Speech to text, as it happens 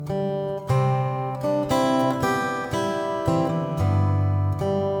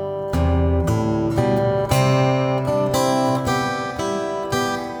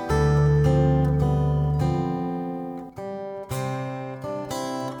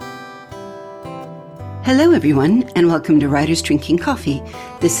Hello, everyone, and welcome to Writers Drinking Coffee.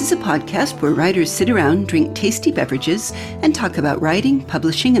 This is a podcast where writers sit around, drink tasty beverages, and talk about writing,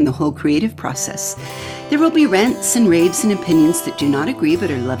 publishing, and the whole creative process. There will be rants and raves and opinions that do not agree but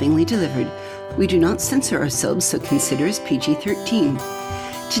are lovingly delivered. We do not censor ourselves, so consider us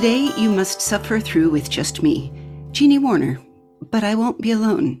PG-13. Today, you must suffer through with just me, Jeannie Warner, but I won't be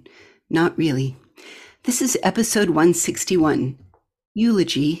alone. Not really. This is episode 161,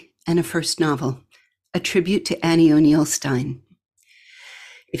 Eulogy and a First Novel. A tribute to Annie O'Neil Stein.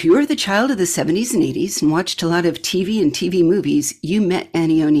 If you were the child of the 70s and 80s and watched a lot of TV and TV movies, you met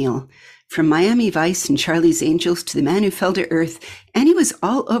Annie O'Neil. From Miami Vice and Charlie's Angels to The Man Who Fell to Earth, Annie was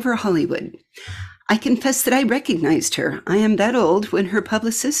all over Hollywood. I confess that I recognized her. I am that old when her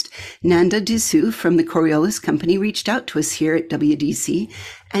publicist, Nanda Dessou from the Coriolis Company, reached out to us here at WDC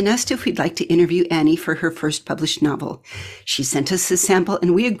and asked if we'd like to interview Annie for her first published novel. She sent us a sample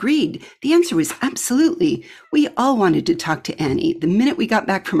and we agreed. The answer was absolutely. We all wanted to talk to Annie the minute we got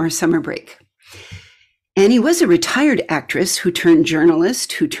back from our summer break. Annie was a retired actress who turned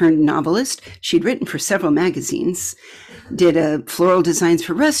journalist, who turned novelist. She'd written for several magazines, did floral designs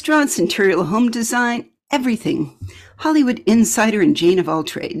for restaurants, interior home design, everything. Hollywood insider and Jane of all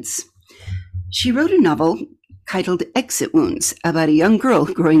trades. She wrote a novel titled Exit Wounds about a young girl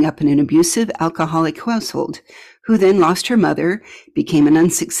growing up in an abusive, alcoholic household, who then lost her mother, became an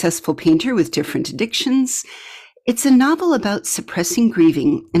unsuccessful painter with different addictions. It's a novel about suppressing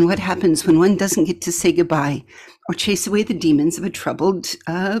grieving and what happens when one doesn't get to say goodbye or chase away the demons of a troubled,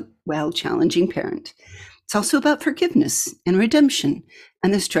 challenging parent. It's also about forgiveness and redemption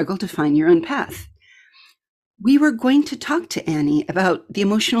and the struggle to find your own path. We were going to talk to Annie about the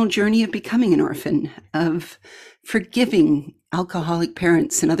emotional journey of becoming an orphan, of forgiving alcoholic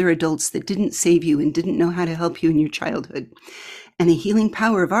parents and other adults that didn't save you and didn't know how to help you in your childhood, and the healing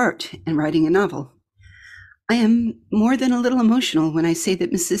power of art in writing a novel. I am more than a little emotional when I say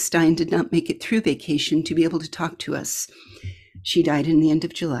that Mrs. Stein did not make it through vacation to be able to talk to us. She died in the end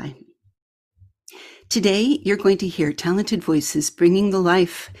of July. Today, you're going to hear talented voices bringing to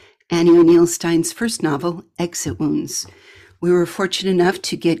life Annie O'Neil Stein's first novel, Exit Wounds. We were fortunate enough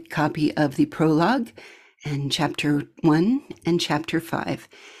to get a copy of the prologue and chapter 1 and chapter 5.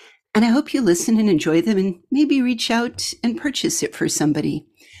 And I hope you listen and enjoy them and maybe reach out and purchase it for somebody,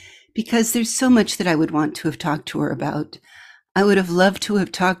 because there's so much that I would want to have talked to her about. I would have loved to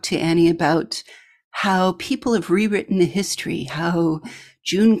have talked to Annie about how people have rewritten the history, how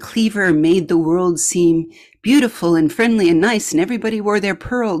June Cleaver made the world seem beautiful and friendly and nice, and everybody wore their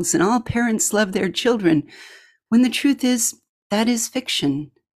pearls, and all parents loved their children, when the truth is, that is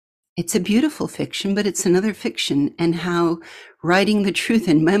fiction. It's a beautiful fiction, but it's another fiction, and how writing the truth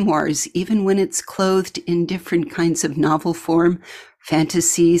in memoirs, even when it's clothed in different kinds of novel form,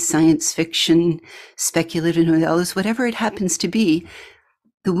 fantasy, science fiction, speculative novellas, whatever it happens to be,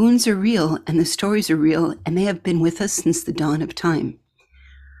 the wounds are real and the stories are real, and they have been with us since the dawn of time.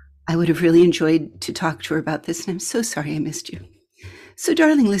 I would have really enjoyed to talk to her about this, and I'm so sorry I missed you. So,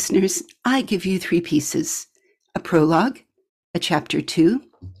 darling listeners, I give you 3 pieces: a prologue, a chapter 2,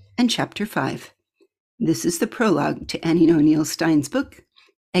 and chapter 5. This is the prologue to Annie O'Neil Stein's book,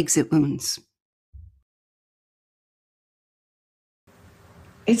 Exit Wounds.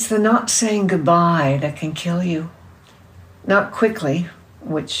 It's the not saying goodbye that can kill you. Not quickly,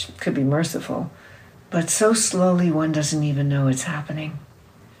 which could be merciful, but so slowly one doesn't even know it's happening.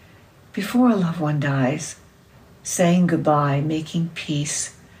 Before a loved one dies, saying goodbye, making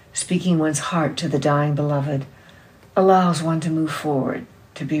peace, speaking one's heart to the dying beloved, allows one to move forward,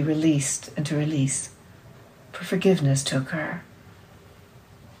 to be released and to release, for forgiveness to occur.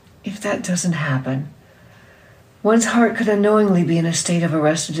 If that doesn't happen, one's heart could unknowingly be in a state of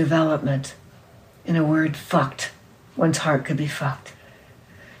arrested development. In a word, fucked. One's heart could be fucked.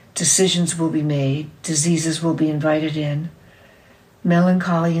 Decisions will be made, diseases will be invited in,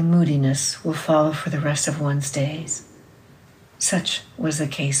 melancholy and moodiness will follow for the rest of one's days. Such was the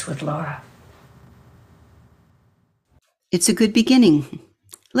case with Laura. It's a good beginning.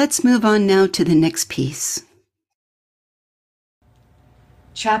 Let's move on now to the next piece.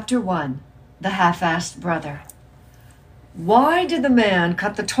 Chapter 1, The Half-Assed Brother. Why did the man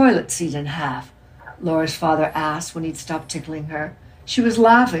cut the toilet seat in half? Laura's father asked when he'd stopped tickling her. She was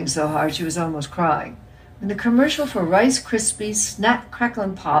laughing so hard she was almost crying. When the commercial for Rice Krispies Snack Crackle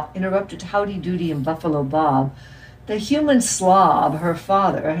and Pop interrupted Howdy Doody and Buffalo Bob, the human slob, her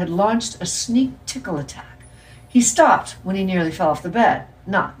father, had launched a sneak tickle attack. He stopped when he nearly fell off the bed,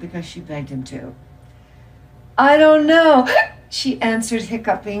 not because she begged him to. I don't know, she answered,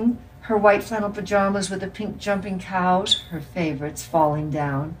 hiccuping, her white flannel pajamas with the pink jumping cows, her favorites, falling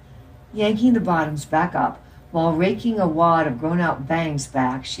down. Yanking the bottoms back up while raking a wad of grown-out bangs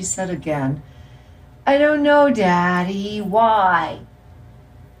back, she said again, "I don't know, Daddy. Why?"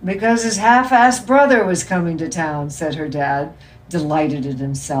 "Because his half-assed brother was coming to town," said her dad, delighted at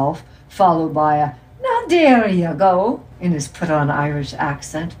himself, followed by a "Now there you go," in his put-on Irish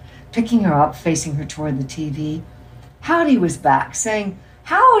accent, picking her up, facing her toward the TV. Howdy was back, saying,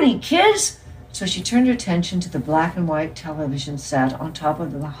 "Howdy, kids!" So she turned her attention to the black and white television set on top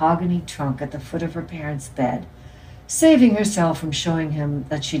of the mahogany trunk at the foot of her parents' bed, saving herself from showing him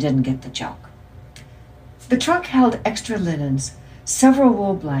that she didn't get the joke. The trunk held extra linens, several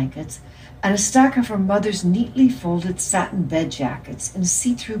wool blankets, and a stack of her mother's neatly folded satin bed jackets in a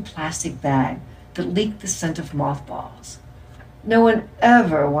see-through plastic bag that leaked the scent of mothballs. No one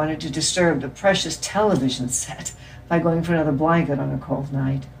ever wanted to disturb the precious television set by going for another blanket on a cold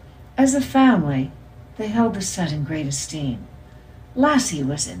night. As a family, they held the set in great esteem. Lassie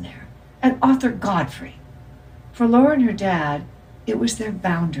was in there, and Arthur Godfrey. For Laura and her dad, it was their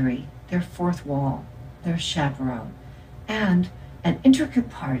boundary, their fourth wall, their chaperone, and an intricate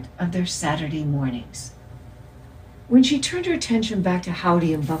part of their Saturday mornings. When she turned her attention back to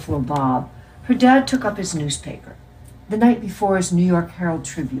Howdy and Buffalo Bob, her dad took up his newspaper, the night before's New York Herald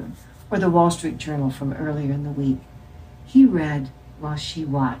Tribune, or the Wall Street Journal from earlier in the week. He read while she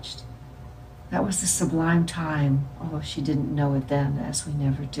watched. That was the sublime time, although she didn't know it then, as we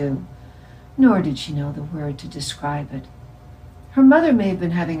never do. Nor did she know the word to describe it. Her mother may have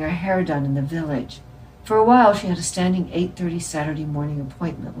been having her hair done in the village. For a while she had a standing 8:30 Saturday morning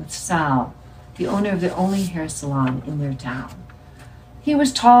appointment with Sal, the owner of the only hair salon in their town. He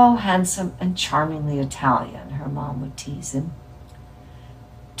was tall, handsome, and charmingly Italian, her mom would tease him.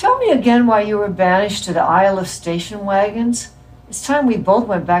 "Tell me again why you were banished to the Isle of Station Wagons. It's time we both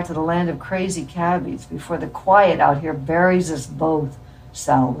went back to the land of crazy cabbies before the quiet out here buries us both,"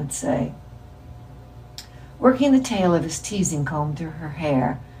 Sal would say. Working the tail of his teasing comb through her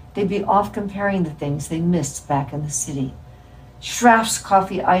hair, they'd be off comparing the things they missed back in the city. Schraff's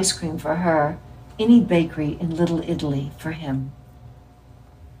coffee ice cream for her, any bakery in Little Italy for him.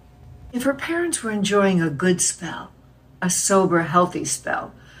 If her parents were enjoying a good spell, a sober, healthy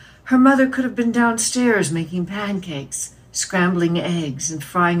spell, her mother could have been downstairs making pancakes, scrambling eggs, and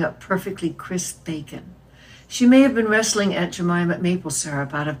frying up perfectly crisp bacon. She may have been wrestling Aunt Jemima maple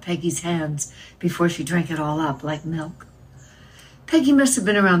syrup out of Peggy's hands before she drank it all up like milk. Peggy must have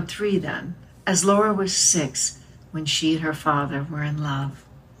been around 3 then, as Laura was 6 when she and her father were in love.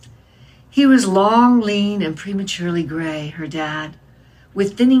 He was long, lean, and prematurely gray, her dad,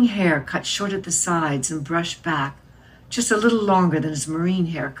 with thinning hair cut short at the sides and brushed back, just a little longer than his marine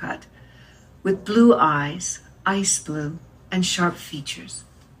haircut, with blue eyes, ice blue, and sharp features.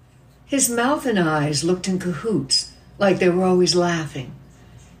 His mouth and eyes looked in cahoots, like they were always laughing.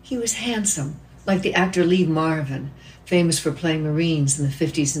 He was handsome, like the actor Lee Marvin, famous for playing Marines in the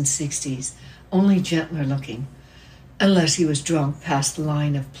 50s and 60s, only gentler looking, unless he was drunk past the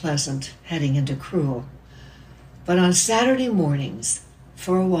line of pleasant, heading into cruel. But on Saturday mornings,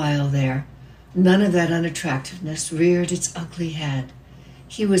 for a while there, none of that unattractiveness reared its ugly head.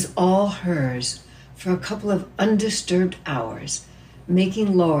 He was all hers for a couple of undisturbed hours,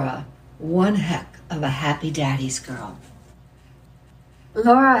 making Laura one heck of a happy daddy's girl.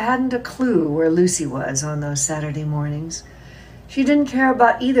 Laura hadn't a clue where Lucy was on those Saturday mornings. She didn't care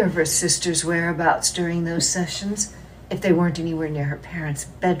about either of her sisters' whereabouts during those sessions, if they weren't anywhere near her parents'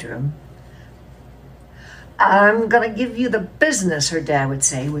 bedroom. "I'm going to give you the business," her dad would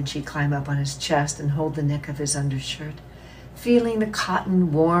say when she'd climb up on his chest and hold the neck of his undershirt. Feeling the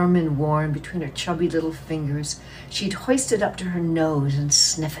cotton warm and worn between her chubby little fingers, she'd hoist it up to her nose and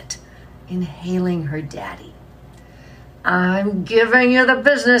sniff it, inhaling her daddy. "I'm giving you the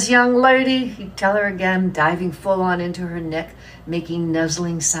business, young lady," he'd tell her again, diving full on into her neck, making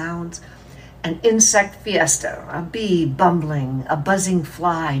nuzzling sounds. An insect fiesta, a bee bumbling, a buzzing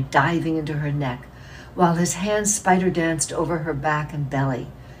fly diving into her neck, while his hands spider-danced over her back and belly.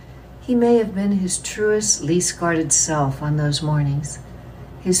 He may have been his truest, least guarded self on those mornings,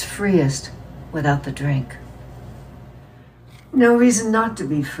 his freest without the drink. No reason not to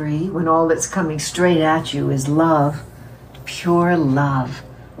be free when all that's coming straight at you is love, pure love,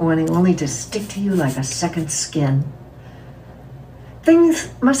 wanting only to stick to you like a second skin. Things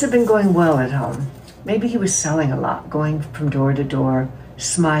must have been going well at home. Maybe he was selling a lot, going from door to door,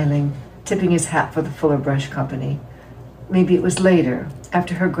 smiling, tipping his hat for the Fuller Brush Company. Maybe it was later,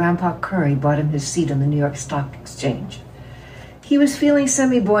 after her Grandpa Curry bought him his seat on the New York Stock Exchange. He was feeling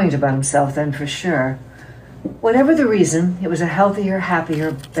semi-buoyant about himself then for sure. Whatever the reason, it was a healthier,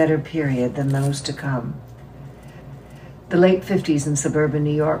 happier, better period than those to come. The late 50s in suburban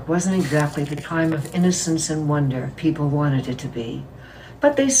New York wasn't exactly the time of innocence and wonder people wanted it to be.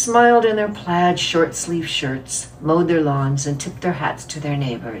 But they smiled in their plaid short-sleeved shirts, mowed their lawns, and tipped their hats to their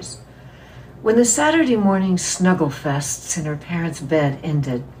neighbors. When the Saturday morning snuggle fests in her parents' bed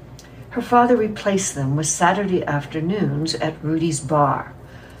ended, her father replaced them with Saturday afternoons at Rudy's bar.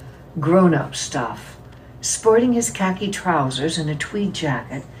 Grown-up stuff. Sporting his khaki trousers and a tweed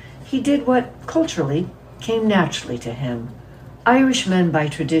jacket, he did what, culturally, came naturally to him. Irish men by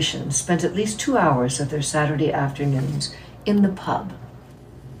tradition spent at least 2 hours of their Saturday afternoons in the pub.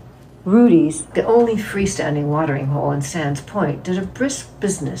 Rudy's, the only freestanding watering hole in Sands Point, did a brisk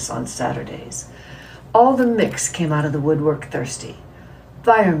business on Saturdays. All the mix came out of the woodwork thirsty.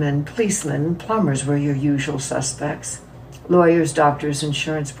 Firemen, policemen, and plumbers were your usual suspects. Lawyers, doctors,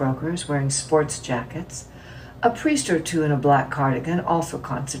 insurance brokers wearing sports jackets. A priest or two in a black cardigan also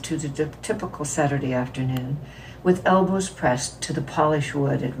constituted a typical Saturday afternoon, with elbows pressed to the polished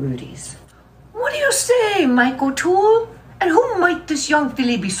wood at Rudy's. "What do you say, Mike O'Toole? And who might this young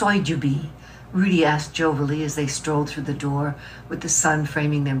filly beside you be?" Rudy asked jovially as they strolled through the door, with the sun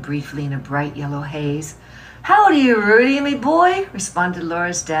framing them briefly in a bright yellow haze. "Howdy, Rudy, me boy," responded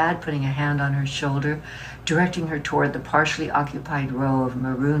Laura's dad, putting a hand on her shoulder, directing her toward the partially occupied row of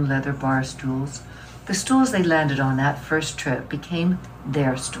maroon leather bar stools. The stools they landed on that first trip became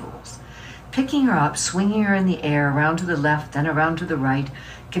their stools. Picking her up, swinging her in the air, around to the left, then around to the right,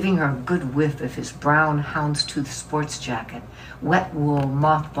 giving her a good whiff of his brown houndstooth sports jacket, wet wool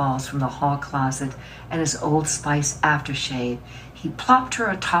mothballs from the hall closet, and his Old Spice aftershave, he plopped her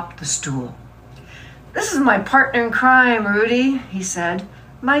atop the stool. "This is my partner in crime, Rudy," he said.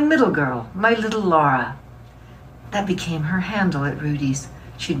 "My middle girl, my little Laura." That became her handle at Rudy's.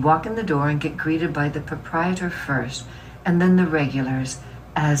 She'd walk in the door and get greeted by the proprietor first, and then the regulars,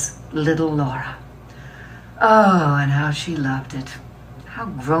 as little Laura. Oh, and how she loved it. How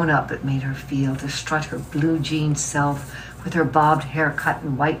grown-up it made her feel to strut her blue jean self with her bobbed haircut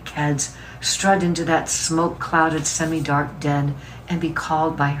and white keds, strut into that smoke-clouded semi-dark den and be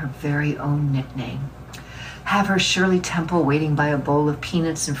called by her very own nickname. Have her Shirley Temple waiting by a bowl of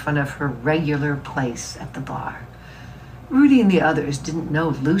peanuts in front of her regular place at the bar. Rudy and the others didn't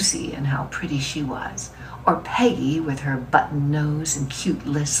know Lucy and how pretty she was, or Peggy with her button nose and cute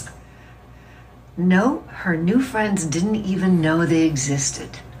lisp. No, her new friends didn't even know they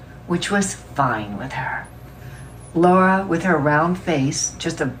existed, which was fine with her. Laura, with her round face,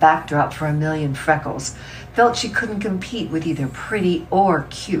 just a backdrop for a million freckles, felt she couldn't compete with either pretty or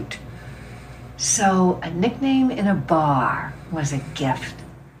cute. So a nickname in a bar was a gift.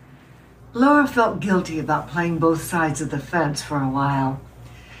 Laura felt guilty about playing both sides of the fence for a while.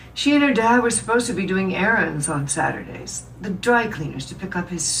 She and her dad were supposed to be doing errands on Saturdays, the dry cleaners to pick up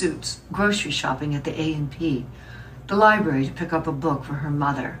his suits, grocery shopping at the A&P, the library to pick up a book for her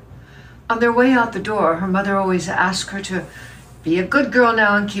mother. On their way out the door, her mother always asked her to be a good girl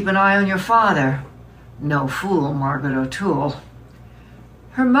now and keep an eye on your father. No fool, Margaret O'Toole.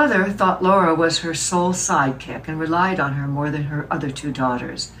 Her mother thought Laura was her sole sidekick and relied on her more than her other two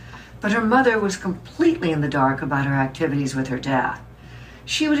daughters, but her mother was completely in the dark about her activities with her dad.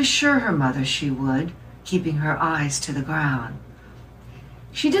 She would assure her mother she would, keeping her eyes to the ground.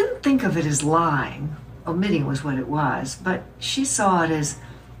 She didn't think of it as lying, omitting was what it was, but she saw it as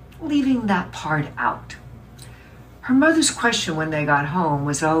leaving that part out. Her mother's question when they got home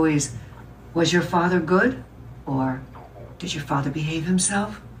was always, "Was your father good?" Or, "Did your father behave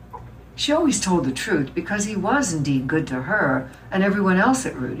himself?" She always told the truth because he was indeed good to her and everyone else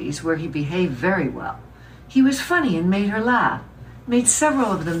at Rudy's, where he behaved very well. He was funny and made her laugh, made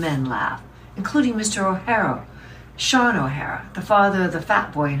several of the men laugh, including Mr. O'Hara, Sean O'Hara, the father of the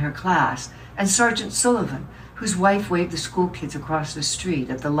fat boy in her class, and Sergeant Sullivan, whose wife waved the school kids across the street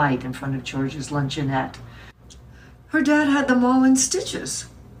at the light in front of George's luncheonette. Her dad had them all in stitches.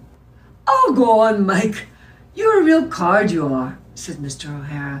 "Oh, go on, Mike. You're a real card, you are," said Mr.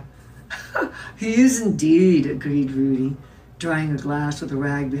 O'Hara. "He is indeed," agreed Rudy, drying a glass with a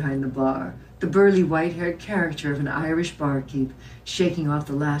rag behind the bar, the burly white-haired character of an Irish barkeep, shaking off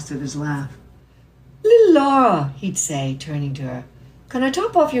the last of his laugh. "Little Laura," he'd say, turning to her, "can I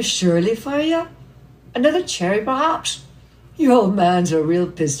top off your Shirley for you? Another cherry, perhaps? Your old man's a real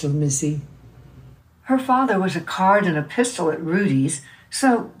pistol, missy." Her father was a card and a pistol at Rudy's,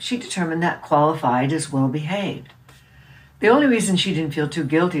 so she determined that qualified as well-behaved. The only reason she didn't feel too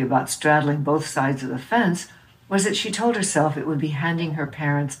guilty about straddling both sides of the fence was that she told herself it would be handing her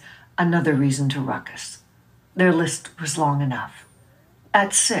parents another reason to ruckus. Their list was long enough.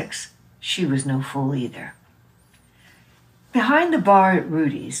 At 6, she was no fool either. Behind the bar at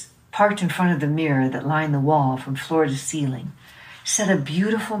Rudy's, parked in front of the mirror that lined the wall from floor to ceiling, sat a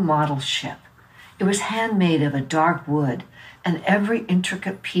beautiful model ship. It was handmade of a dark wood, and every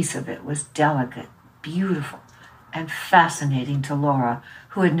intricate piece of it was delicate, beautiful, and fascinating to Laura,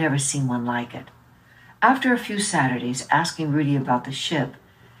 who had never seen one like it. After a few Saturdays asking Rudy about the ship,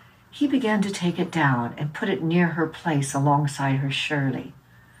 he began to take it down and put it near her place alongside her Shirley.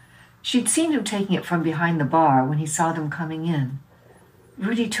 She'd seen him taking it from behind the bar when he saw them coming in.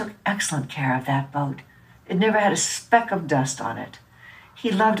 Rudy took excellent care of that boat. It never had a speck of dust on it.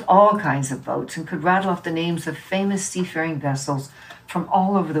 He loved all kinds of boats and could rattle off the names of famous seafaring vessels from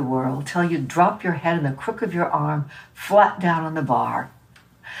all over the world till you'd drop your head in the crook of your arm flat down on the bar.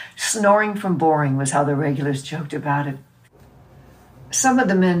 Snoring from boring was how the regulars joked about it. Some of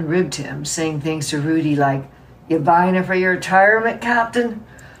the men ribbed him, saying things to Rudy like, "You buying it for your retirement, Captain?"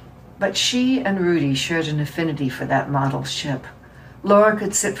 But she and Rudy shared an affinity for that model ship. Laura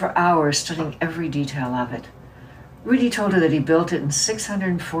could sit for hours studying every detail of it. Rudy told her that he built it in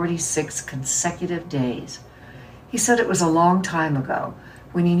 646 consecutive days. He said it was a long time ago,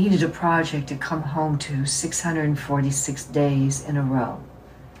 when he needed a project to come home to 646 days in a row.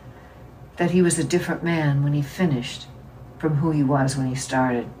 That he was a different man when he finished from who he was when he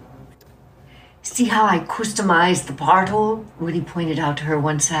started. "See how I customized the porthole?" Rudy pointed out to her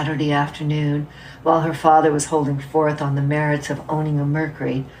one Saturday afternoon while her father was holding forth on the merits of owning a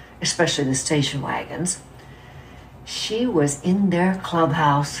Mercury, especially the station wagons. She was in their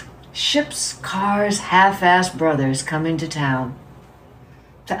clubhouse. Ships, cars, half-assed brothers coming to town.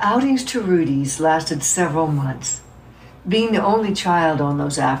 The outings to Rudy's lasted several months. Being the only child on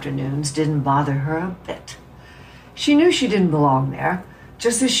those afternoons didn't bother her a bit. She knew she didn't belong there,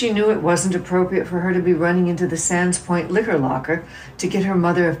 just as she knew it wasn't appropriate for her to be running into the Sands Point liquor locker to get her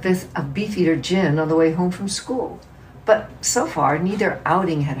mother a fifth of Beefeater gin on the way home from school. But so far, neither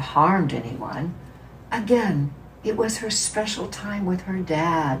outing had harmed anyone. Again, it was her special time with her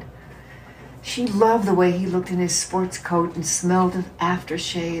dad. She loved the way he looked in his sports coat and smelled of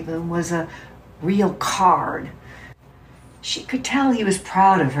aftershave and was a real card. She could tell he was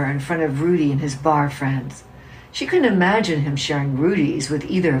proud of her in front of Rudy and his bar friends. She couldn't imagine him sharing Rudy's with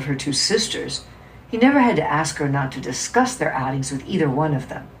either of her two sisters. He never had to ask her not to discuss their outings with either one of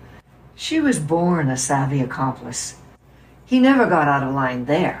them. She was born a savvy accomplice. He never got out of line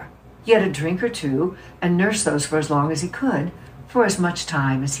there. He had a drink or two and nursed those for as long as he could, for as much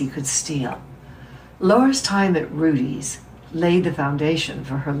time as he could steal. Laura's time at Rudy's laid the foundation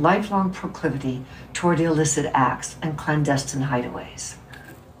for her lifelong proclivity toward illicit acts and clandestine hideaways.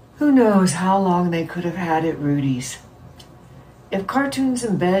 Who knows how long they could have had at Rudy's? If cartoons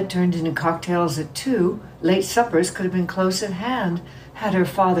in bed turned into cocktails at 2, late suppers could have been close at hand had her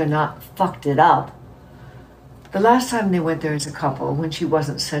father not fucked it up. The last time they went there as a couple, when she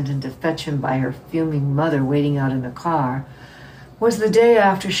wasn't sent in to fetch him by her fuming mother waiting out in the car, was the day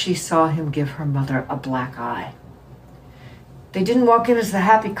after she saw him give her mother a black eye. They didn't walk in as the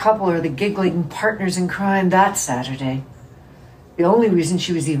happy couple or the giggling partners in crime that Saturday. The only reason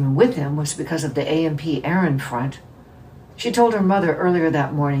she was even with him was because of the A&P errand front. She told her mother earlier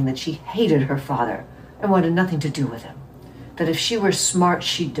that morning that she hated her father and wanted nothing to do with him, that if she were smart,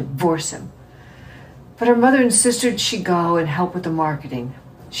 she'd divorce him. But her mother insisted she go and help with the marketing.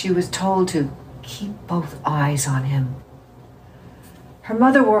 She was told to keep both eyes on him. Her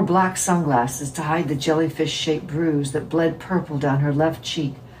mother wore black sunglasses to hide the jellyfish-shaped bruise that bled purple down her left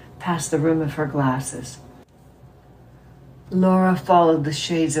cheek past the rim of her glasses. Laura followed the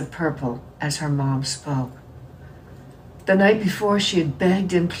shades of purple as her mom spoke. The night before, she had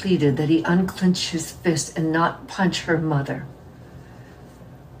begged and pleaded that he unclench his fist and not punch her mother.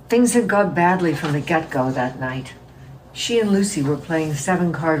 Things had gone badly from the get-go that night. She and Lucy were playing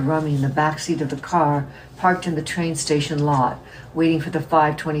 7-card rummy in the backseat of the car parked in the train station lot, waiting for the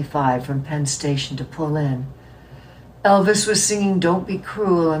 525 from Penn Station to pull in. Elvis was singing "Don't Be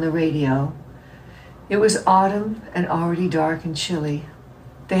Cruel" on the radio. It was autumn and already dark and chilly.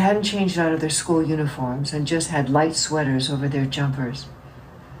 They hadn't changed out of their school uniforms and just had light sweaters over their jumpers.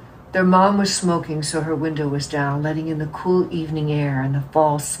 Their mom was smoking, so her window was down, letting in the cool evening air and the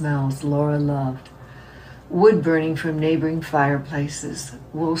fall smells Laura loved. Wood burning from neighboring fireplaces,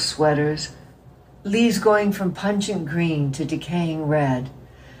 wool sweaters, leaves going from pungent green to decaying red.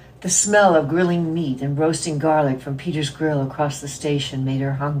 The smell of grilling meat and roasting garlic from Peter's Grill across the station made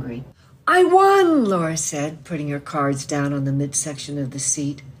her hungry. "I won," Laura said, putting her cards down on the midsection of the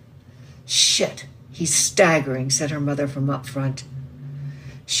seat. "Shit, he's staggering," said her mother from up front.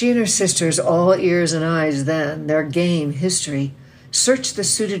 She and her sisters, all ears and eyes then, their game, history, searched the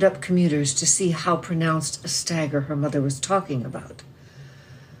suited-up commuters to see how pronounced a stagger her mother was talking about.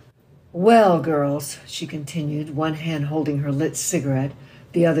 Well, girls, she continued, one hand holding her lit cigarette,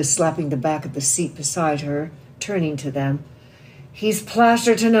 the other slapping the back of the seat beside her, turning to them. He's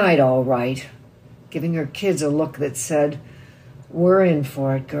plaster tonight, all right, giving her kids a look that said, "We're in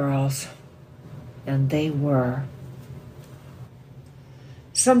for it, girls." And they were.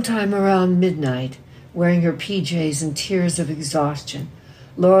 Sometime around midnight, wearing her PJs in tears of exhaustion,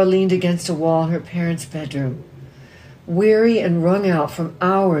 Laura leaned against a wall in her parents' bedroom. Weary and wrung out from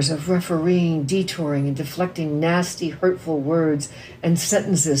hours of refereeing, detouring, and deflecting nasty, hurtful words and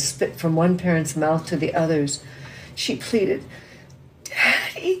sentences spit from one parent's mouth to the other's, she pleaded,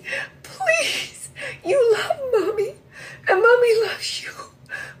 "Daddy, please, you love Mommy, and Mommy loves you.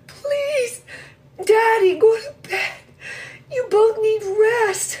 Please, Daddy, go to bed. You both need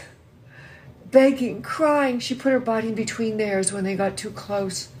rest." Begging, crying, she put her body between theirs when they got too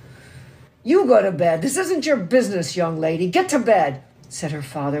close. "You go to bed. This isn't your business, young lady. Get to bed," said her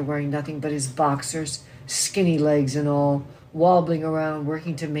father, wearing nothing but his boxers, skinny legs and all, wobbling around,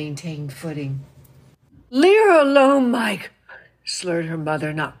 working to maintain footing. "Leave her alone, Mike," slurred her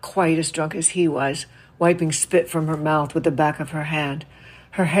mother, not quite as drunk as he was, wiping spit from her mouth with the back of her hand.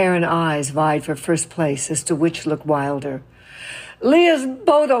 Her hair and eyes vied for first place as to which looked wilder. "Leave us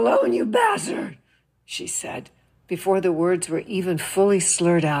both alone, you bastard," she said. Before the words were even fully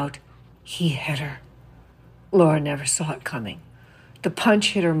slurred out, he hit her. Laura never saw it coming. The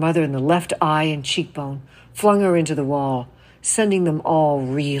punch hit her mother in the left eye and cheekbone, flung her into the wall, sending them all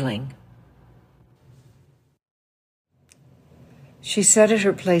reeling. She sat at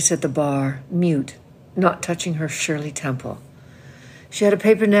her place at the bar, mute, not touching her Shirley Temple. She had a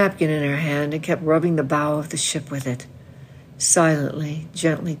paper napkin in her hand and kept rubbing the bow of the ship with it, silently,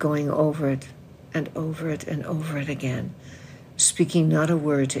 gently going over it and over it and over it again, speaking not a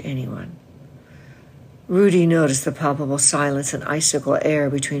word to anyone. Rudy noticed the palpable silence and icicle air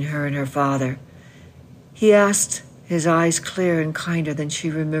between her and her father. He asked, his eyes clear and kinder than she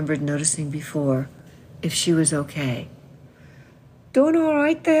remembered noticing before, if she was okay. "Doing all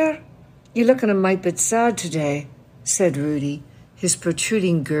right there? You're looking a mite bit sad today," said Rudy, his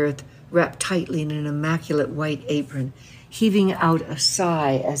protruding girth wrapped tightly in an immaculate white apron, heaving out a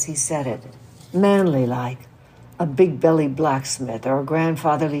sigh as he said it, manly-like, a big-bellied blacksmith or a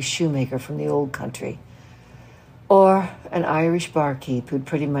grandfatherly shoemaker from the old country, or an Irish barkeep who'd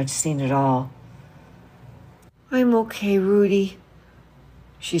pretty much seen it all. "I'm okay, Rudy,"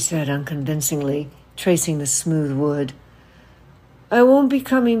 she said unconvincingly, tracing the smooth wood. "I won't be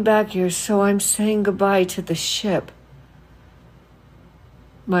coming back here, so I'm saying goodbye to the ship."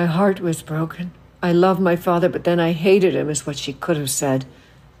 My heart was broken. I loved my father, but then I hated him, is what she could have said,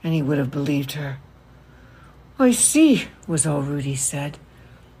 and he would have believed her. "I see," was all Rudy said.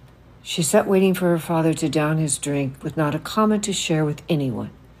 She sat waiting for her father to down his drink, with not a comment to share with anyone.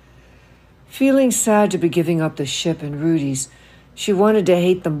 Feeling sad to be giving up the ship and Rudy's, she wanted to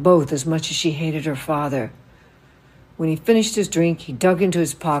hate them both as much as she hated her father. When he finished his drink, he dug into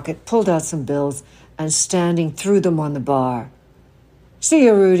his pocket, pulled out some bills, and standing threw them on the bar. "See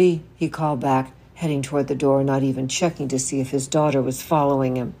you, Rudy," he called back, heading toward the door, not even checking to see if his daughter was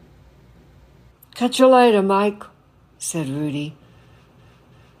following him. "Catch you later, Mike," said Rudy.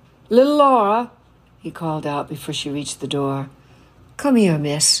 "Little Laura," he called out before she reached the door. "Come here,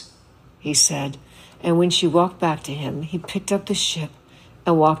 miss," he said, and when she walked back to him, he picked up the ship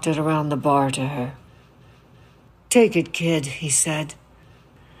and walked it around the bar to her. "Take it, kid," he said.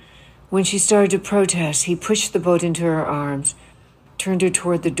 When she started to protest, he pushed the boat into her arms, turned her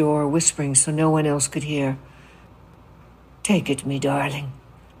toward the door, whispering so no one else could hear. "Take it, me darling.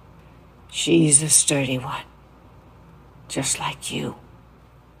 She's a sturdy one, just like you."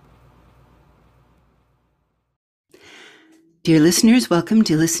 Dear listeners, welcome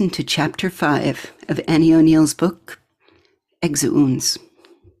to listen to Chapter 5 of Annie O'Neill's book, Exit Wounds.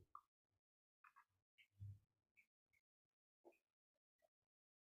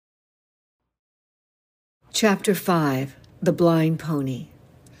 Chapter 5, The Blind Pony.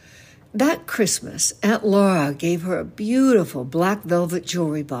 That Christmas, Aunt Laura gave her a beautiful black velvet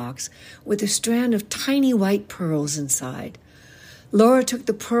jewelry box with a strand of tiny white pearls inside. Laura took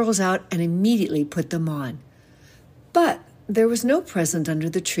the pearls out and immediately put them on. But there was no present under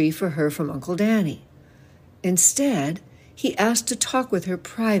the tree for her from Uncle Danny. Instead, he asked to talk with her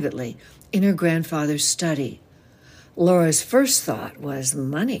privately in her grandfather's study. Laura's first thought was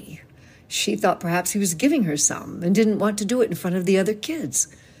money. She thought perhaps he was giving her some and didn't want to do it in front of the other kids.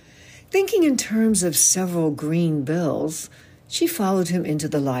 Thinking in terms of several green bills, she followed him into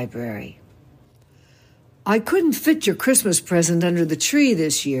the library. "I couldn't fit your Christmas present under the tree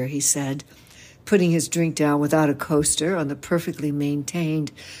this year," he said. putting his drink down without a coaster on the perfectly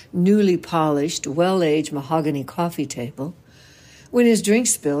maintained, newly polished, well-aged mahogany coffee table. When his drink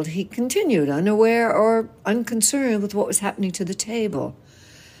spilled, he continued, unaware or unconcerned with what was happening to the table.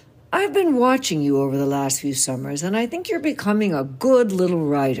 I've been watching you over the last few summers, and I think you're becoming a good little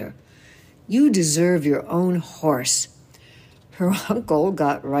writer. You deserve your own horse. Her uncle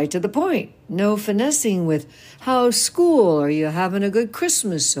got right to the point. No finessing with, how's school? Are you having a good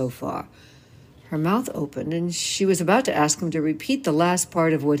Christmas so far? Her mouth opened, and she was about to ask him to repeat the last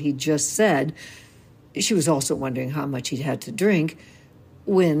part of what he'd just said. She was also wondering how much he'd had to drink,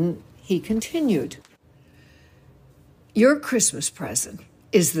 when he continued. Your Christmas present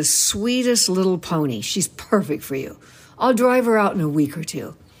is the sweetest little pony. She's perfect for you. I'll drive her out in a week or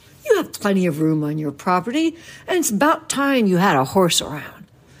two. You have plenty of room on your property, and it's about time you had a horse around.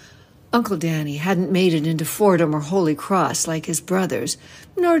 Uncle Danny hadn't made it into Fordham or Holy Cross like his brothers,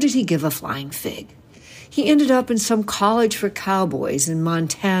 nor did he give a flying fig. He ended up in some college for cowboys in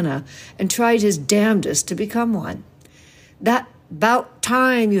Montana and tried his damnedest to become one. That "about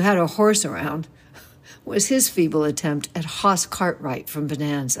time you had a horse around" was his feeble attempt at Hoss Cartwright from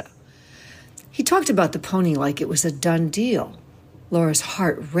Bonanza. He talked about the pony like it was a done deal. Laura's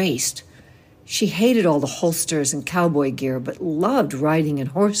heart raced. She hated all the holsters and cowboy gear, but loved riding and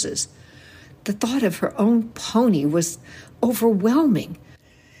horses. The thought of her own pony was overwhelming.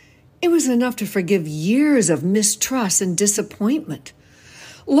 It was enough to forgive years of mistrust and disappointment.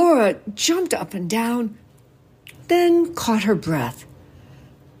 Laura jumped up and down, then caught her breath.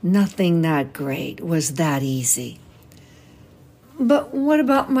 Nothing that great was that easy. But what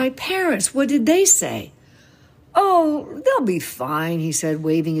about my parents? What did they say? Oh, they'll be fine, he said,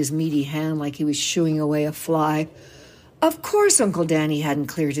 waving his meaty hand like he was shooing away a fly. Of course Uncle Danny hadn't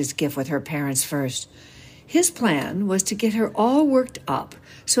cleared his gift with her parents first. His plan was to get her all worked up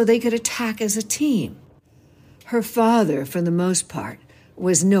so they could attack as a team. Her father, for the most part,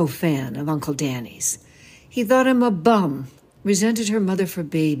 was no fan of Uncle Danny's. He thought him a bum, resented her mother for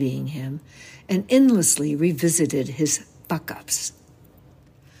babying him, and endlessly revisited his fuck-ups.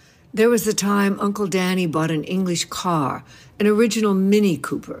 There was the time Uncle Danny bought an English car, an original Mini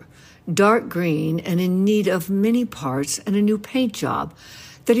Cooper, dark green and in need of many parts and a new paint job,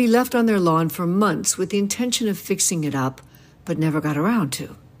 that he left on their lawn for months with the intention of fixing it up, but never got around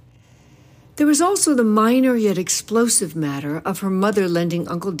to. There was also the minor yet explosive matter of her mother lending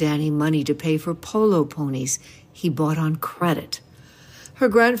Uncle Danny money to pay for polo ponies he bought on credit. Her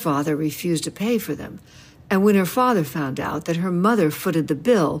grandfather refused to pay for them, and when her father found out that her mother footed the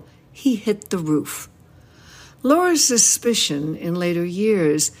bill, he hit the roof. Laura's suspicion in later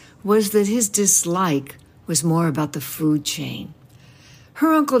years was that his dislike was more about the food chain.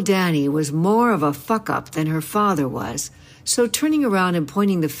 Her Uncle Danny was more of a fuck-up than her father was, so turning around and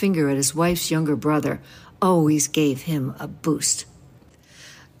pointing the finger at his wife's younger brother always gave him a boost.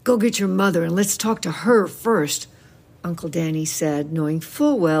 Go get your mother and let's talk to her first, Uncle Danny said, knowing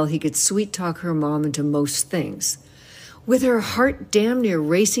full well he could sweet-talk her mom into most things. With her heart damn near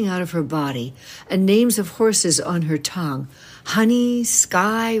racing out of her body and names of horses on her tongue, Honey,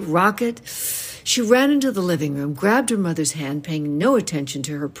 Sky, Rocket, she ran into the living room, grabbed her mother's hand, paying no attention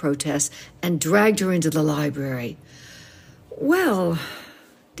to her protests, and dragged her into the library. Well,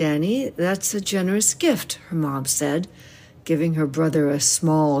 Danny, that's a generous gift, her mom said, giving her brother a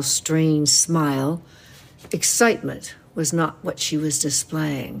small, strange smile. Excitement was not what she was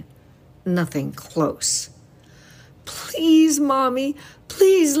displaying. Nothing close. Please, Mommy,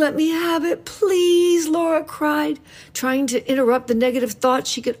 please let me have it, please, Laura cried, trying to interrupt the negative thoughts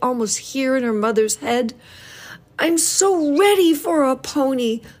she could almost hear in her mother's head. I'm so ready for a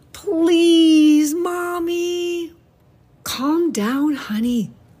pony. Please, Mommy. Calm down,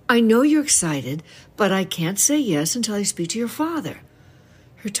 honey. I know you're excited, but I can't say yes until I speak to your father.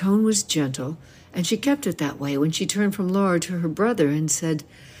 Her tone was gentle, and she kept it that way when she turned from Laura to her brother and said,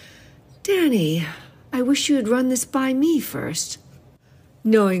 Danny, I wish you had run this by me first.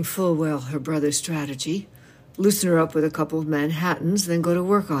 Knowing full well her brother's strategy, loosen her up with a couple of Manhattans, then go to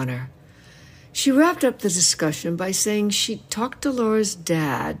work on her. She wrapped up the discussion by saying she'd talk to Laura's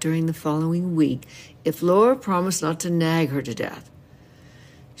dad during the following week if Laura promised not to nag her to death.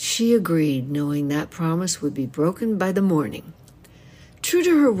 She agreed, knowing that promise would be broken by the morning. True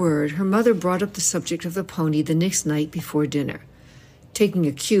to her word, her mother brought up the subject of the pony the next night before dinner. Taking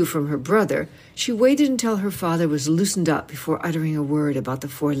a cue from her brother, she waited until her father was loosened up before uttering a word about the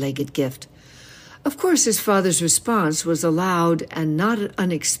four-legged gift. Of course, his father's response was a loud and not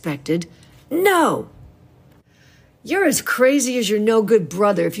unexpected, "No!" You're as crazy as your no-good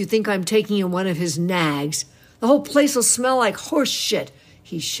brother if you think I'm taking in one of his nags. The whole place will smell like horse shit,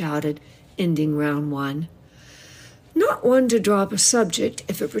 he shouted, ending round one. Not one to drop a subject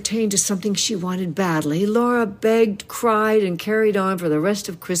if it pertained to something she wanted badly, Laura begged, cried, and carried on for the rest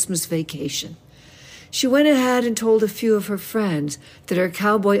of Christmas vacation. She went ahead and told a few of her friends that her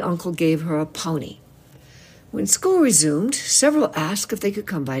cowboy uncle gave her a pony. When school resumed, several asked if they could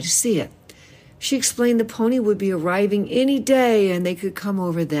come by to see it. She explained the pony would be arriving any day and they could come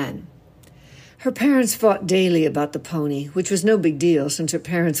over then. Her parents fought daily about the pony, which was no big deal since her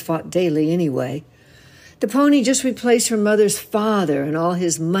parents fought daily anyway. The pony just replaced her mother's father and all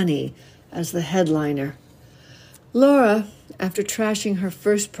his money as the headliner. Laura, after trashing her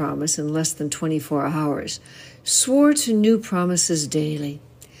first promise in less than 24 hours, swore to new promises daily.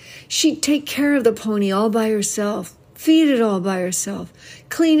 She'd take care of the pony all by herself, feed it all by herself,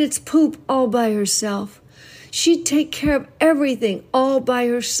 clean its poop all by herself. She'd take care of everything all by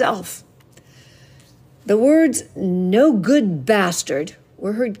herself. The words, "no good bastard,"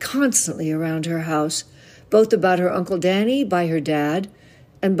 were heard constantly around her house, both about her Uncle Danny by her dad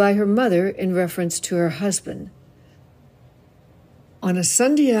and by her mother in reference to her husband. On a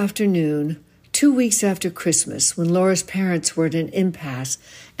Sunday afternoon, 2 weeks after Christmas, when Laura's parents were at an impasse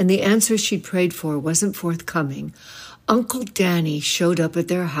and the answer she'd prayed for wasn't forthcoming, Uncle Danny showed up at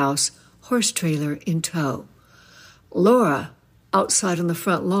their house, horse trailer in tow. Laura, outside on the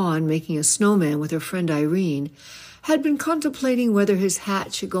front lawn making a snowman with her friend Irene, had been contemplating whether his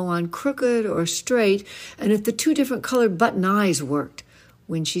hat should go on crooked or straight and if the two different colored button eyes worked,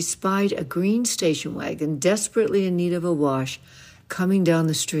 when she spied a green station wagon desperately in need of a wash coming down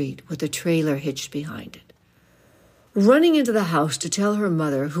the street with a trailer hitched behind it. Running into the house to tell her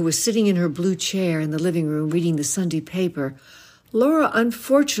mother, who was sitting in her blue chair in the living room reading the Sunday paper, Laura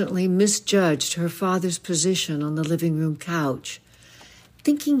unfortunately misjudged her father's position on the living room couch.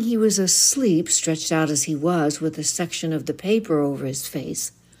 Thinking he was asleep, stretched out as he was with a section of the paper over his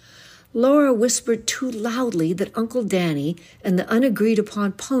face, Laura whispered too loudly that Uncle Danny and the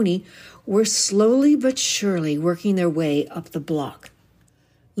unagreed-upon pony were slowly but surely working their way up the block.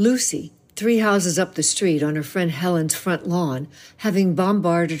 Lucy, 3 houses up the street on her friend Helen's front lawn, having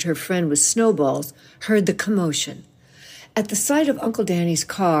bombarded her friend with snowballs, heard the commotion. At the sight of Uncle Danny's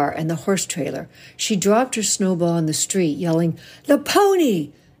car and the horse trailer, she dropped her snowball in the street, yelling, "The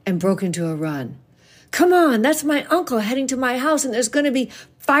pony!" and broke into a run. "Come on, that's my uncle heading to my house, and there's going to be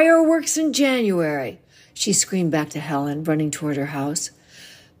fireworks in January," she screamed back to Helen, running toward her house.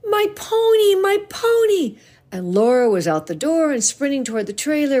 "My pony, my pony!" And Laura was out the door and sprinting toward the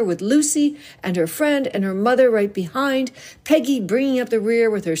trailer with Lucy and her friend and her mother right behind, Peggy bringing up the rear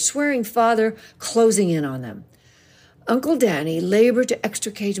with her swearing father closing in on them. Uncle Danny labored to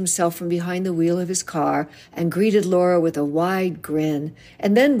extricate himself from behind the wheel of his car and greeted Laura with a wide grin,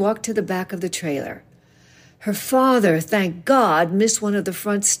 and then walked to the back of the trailer. Her father, thank God, missed one of the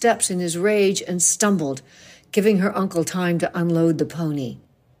front steps in his rage and stumbled, giving her uncle time to unload the pony.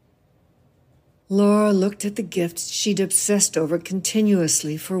 Laura looked at the gift she'd obsessed over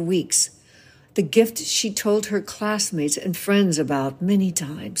continuously for weeks, the gift she told her classmates and friends about many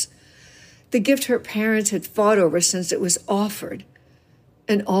times, the gift her parents had fought over since it was offered,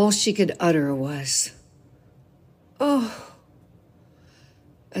 and all she could utter was, "Oh."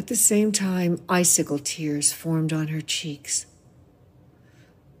 At the same time, icicle tears formed on her cheeks.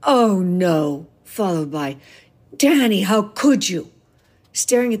 "Oh, no," followed by, "Danny, how could you?"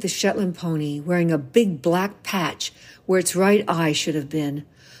 Staring at the Shetland pony, wearing a big black patch where its right eye should have been,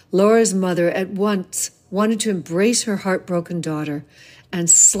 Laura's mother at once wanted to embrace her heartbroken daughter and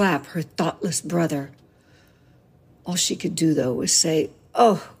slap her thoughtless brother. All she could do, though, was say,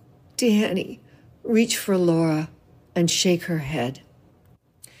 "Oh, Danny," reach for Laura, and shake her head.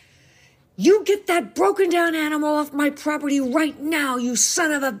 "You get that broken-down animal off my property right now, you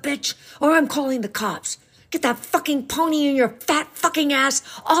son of a bitch, or I'm calling the cops. Get that fucking pony and your fat fucking ass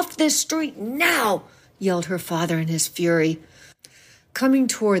off this street now," yelled her father in his fury. Coming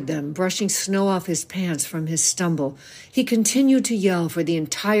toward them, brushing snow off his pants from his stumble, he continued to yell for the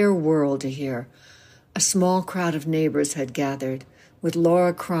entire world to hear. A small crowd of neighbors had gathered, with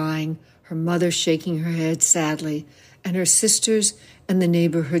Laura crying, her mother shaking her head sadly, and her sisters and the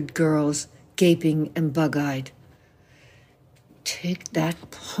neighborhood girls gaping and bug-eyed. "Take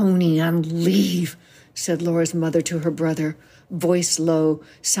that pony and leave," said Laura's mother to her brother, voice low,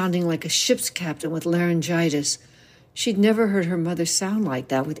 sounding like a ship's captain with laryngitis. She'd never heard her mother sound like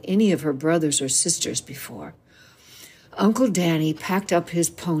that with any of her brothers or sisters before. Uncle Danny packed up his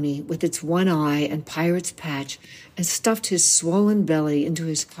pony with its one eye and pirate's patch and stuffed his swollen belly into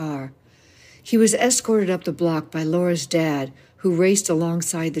his car. He was escorted up the block by Laura's dad, who raced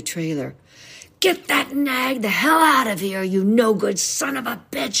alongside the trailer. "Get that nag the hell out of here, you no-good son of a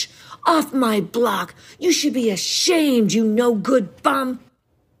bitch! Off my block! You should be ashamed, you no-good bum!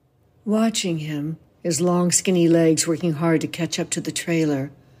 Watching him, his long, skinny legs working hard to catch up to the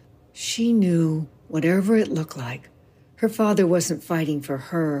trailer, she knew, whatever it looked like, her father wasn't fighting for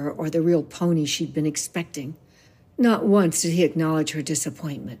her or the real pony she'd been expecting. Not once did he acknowledge her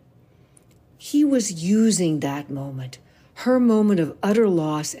disappointment. He was using that moment, her moment of utter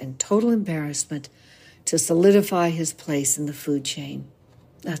loss and total embarrassment, to solidify his place in the food chain.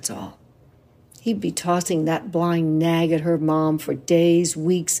 That's all. He'd be tossing that blind nag at her mom for days,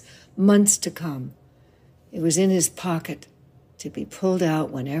 weeks, months to come. It was in his pocket to be pulled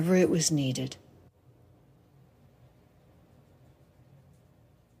out whenever it was needed.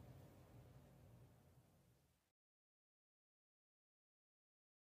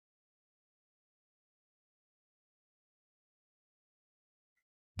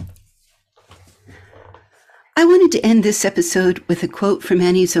 I wanted to end this episode with a quote from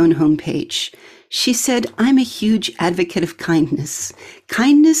Annie's own homepage. She said, "I'm a huge advocate of kindness.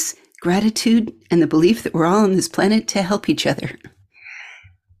 Kindness, gratitude, and the belief that we're all on this planet to help each other."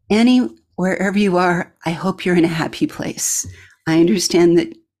 Annie, wherever you are, I hope you're in a happy place. I understand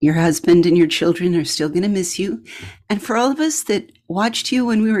that your husband and your children are still going to miss you. And for all of us that watched you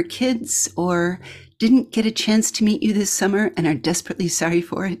when we were kids or didn't get a chance to meet you this summer and are desperately sorry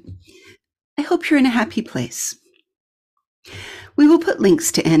for it, I hope you're in a happy place. We will put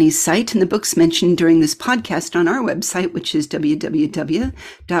links to Annie's site and the books mentioned during this podcast on our website, which is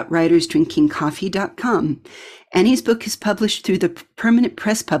www.writersdrinkingcoffee.com. Annie's book is published through the Permanent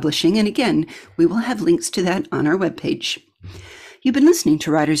Press Publishing, and again, we will have links to that on our webpage. You've been listening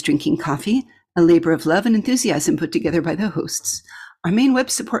to Writers Drinking Coffee, a labor of love and enthusiasm put together by the hosts. Our main web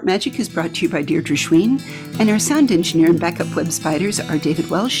support magic is brought to you by Deirdre Schween, and our sound engineer and backup web spiders are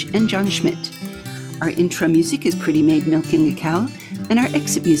David Welsh and John Schmidt. Our intro music is Pretty Maid Milking a Cow, and our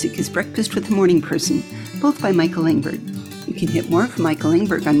exit music is Breakfast with the Morning Person, both by Michael Engberg. You can hit more from Michael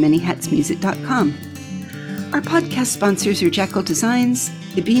Engberg on manyhatsmusic.com. Our podcast sponsors are Jackal Designs,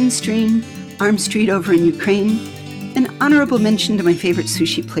 The Bean Stream, Arm Street over in Ukraine, an honorable mention to my favorite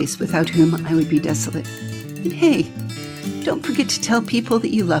sushi place without whom I would be desolate. And hey, don't forget to tell people that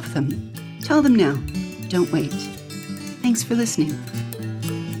you love them. Tell them now. Don't wait. Thanks for listening.